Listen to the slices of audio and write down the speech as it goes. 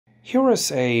Here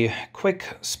is a quick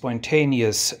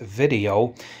spontaneous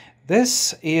video.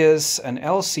 This is an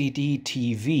LCD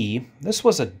TV. This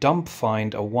was a dump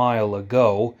find a while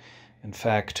ago. In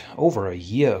fact, over a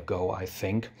year ago, I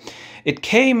think. It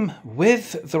came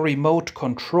with the remote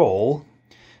control,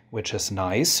 which is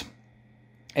nice.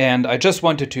 And I just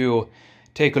wanted to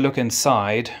take a look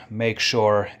inside, make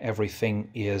sure everything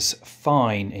is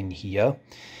fine in here.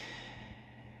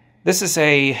 This is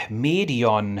a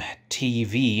Medion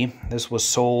TV. This was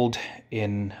sold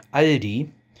in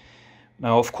Aldi.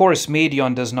 Now, of course,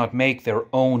 Medion does not make their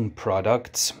own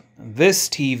products. This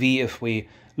TV, if we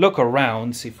look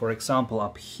around, see, for example,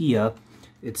 up here,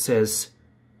 it says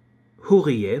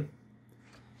Hurriye.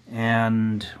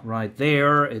 And right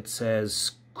there, it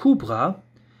says Kubra.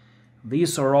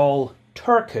 These are all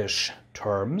Turkish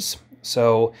terms.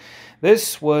 So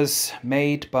this was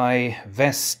made by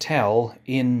Vestel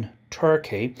in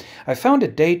Turkey. I found a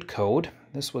date code.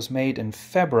 This was made in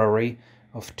February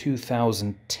of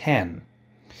 2010.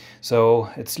 So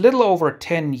it's a little over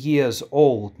 10 years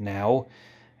old now.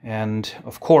 And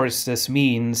of course this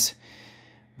means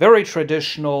very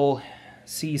traditional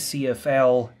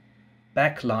CCFL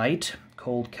backlight,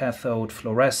 cold cathode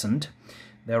fluorescent.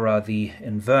 There are the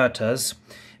inverters,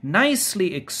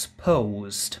 nicely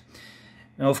exposed.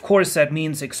 Now, of course, that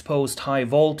means exposed high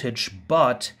voltage,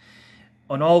 but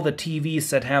on all the TVs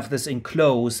that have this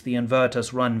enclosed, the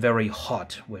inverters run very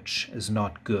hot, which is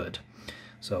not good.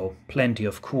 So, plenty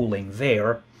of cooling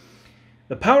there.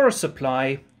 The power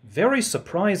supply, very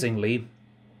surprisingly,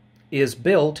 is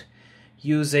built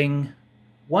using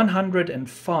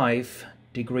 105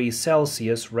 degrees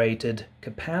Celsius rated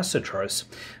capacitors.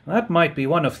 That might be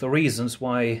one of the reasons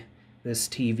why this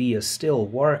TV is still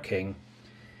working.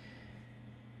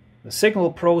 The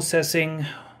signal processing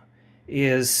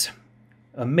is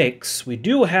a mix. We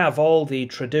do have all the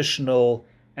traditional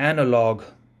analog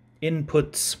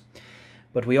inputs,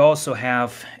 but we also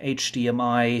have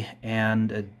HDMI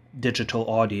and a digital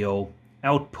audio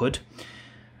output.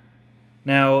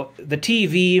 Now, the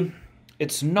TV,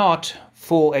 it's not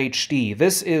full HD.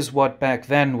 This is what back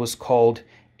then was called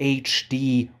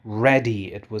HD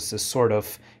ready. It was this sort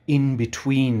of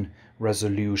in-between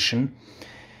resolution.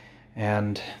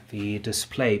 And the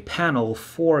display panel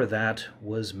for that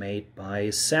was made by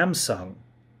Samsung.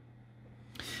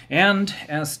 And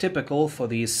as typical for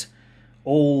these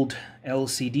old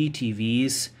LCD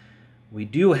TVs, we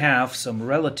do have some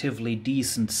relatively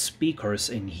decent speakers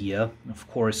in here. Of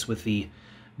course, with the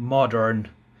modern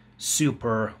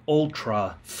super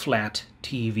ultra flat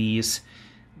TVs,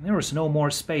 there is no more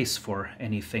space for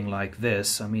anything like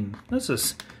this. I mean, this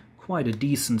is quite a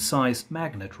decent sized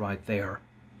magnet right there.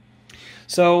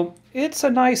 So it's a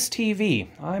nice TV.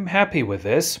 I'm happy with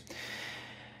this.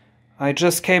 I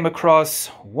just came across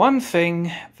one thing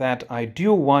that I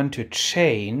do want to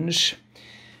change.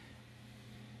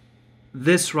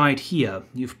 This right here.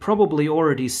 You've probably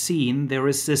already seen there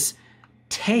is this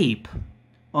tape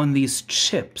on these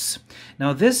chips.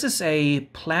 Now this is a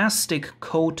plastic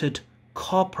coated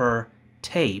copper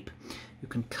tape. You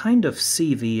can kind of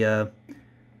see the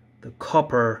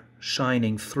copper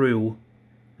shining through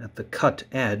at the cut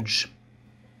edge.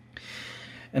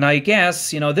 And I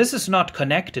guess, you know, this is not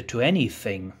connected to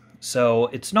anything, so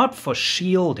it's not for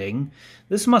shielding.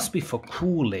 This must be for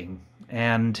cooling.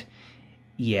 And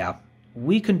yeah,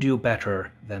 we can do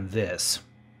better than this.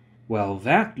 Well,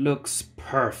 that looks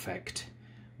perfect.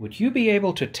 Would you be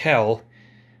able to tell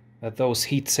that those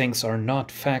heat sinks are not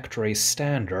factory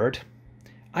standard?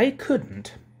 I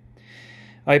couldn't.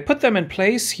 I put them in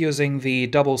place using the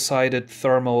double-sided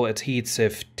thermal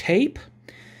adhesive tape.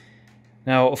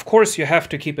 Now, of course, you have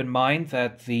to keep in mind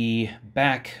that the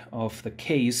back of the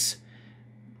case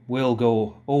will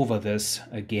go over this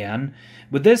again.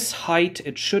 With this height,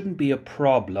 it shouldn't be a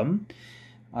problem.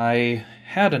 I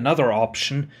had another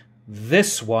option.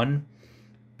 This one,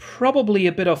 probably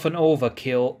a bit of an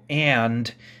overkill,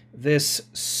 and this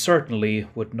certainly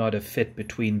would not have fit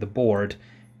between the board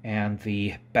and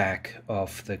the back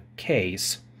of the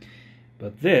case.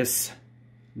 But this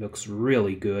looks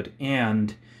really good,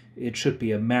 and it should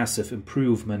be a massive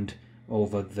improvement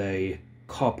over the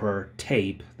copper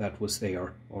tape that was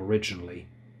there originally.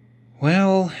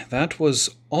 Well, that was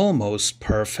almost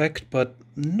perfect, but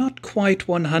not quite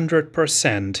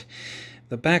 100%.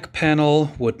 The back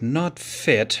panel would not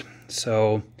fit,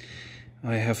 so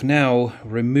I have now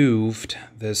removed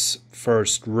this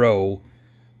first row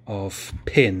of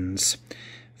pins.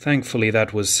 Thankfully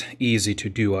that was easy to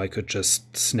do. I could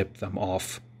just snip them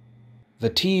off.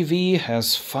 The TV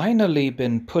has finally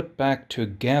been put back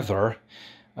together.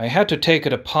 I had to take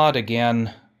it apart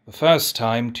again the first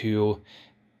time to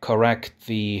correct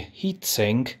the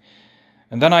heatsink.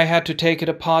 And then I had to take it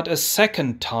apart a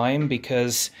second time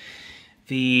because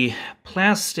the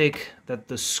plastic that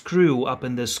the screw up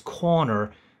in this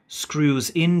corner screws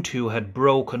into had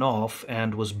broken off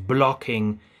and was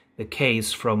blocking the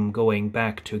case from going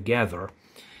back together.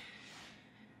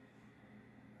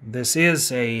 This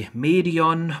is a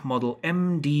Medion model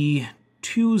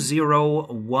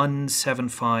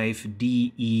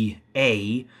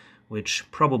MD20175DEA, which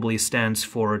probably stands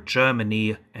for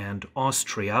Germany and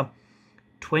Austria,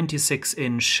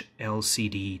 26-inch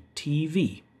LCD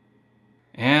TV.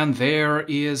 And there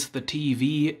is the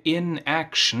TV in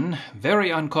action.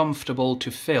 Very uncomfortable to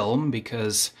film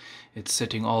because it's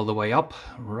sitting all the way up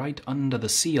right under the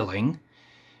ceiling,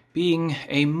 being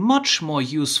a much more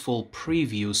useful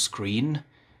preview screen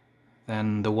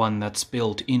than the one that's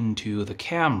built into the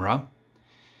camera.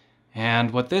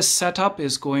 And what this setup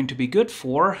is going to be good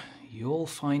for, you'll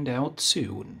find out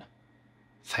soon.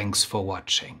 Thanks for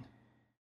watching.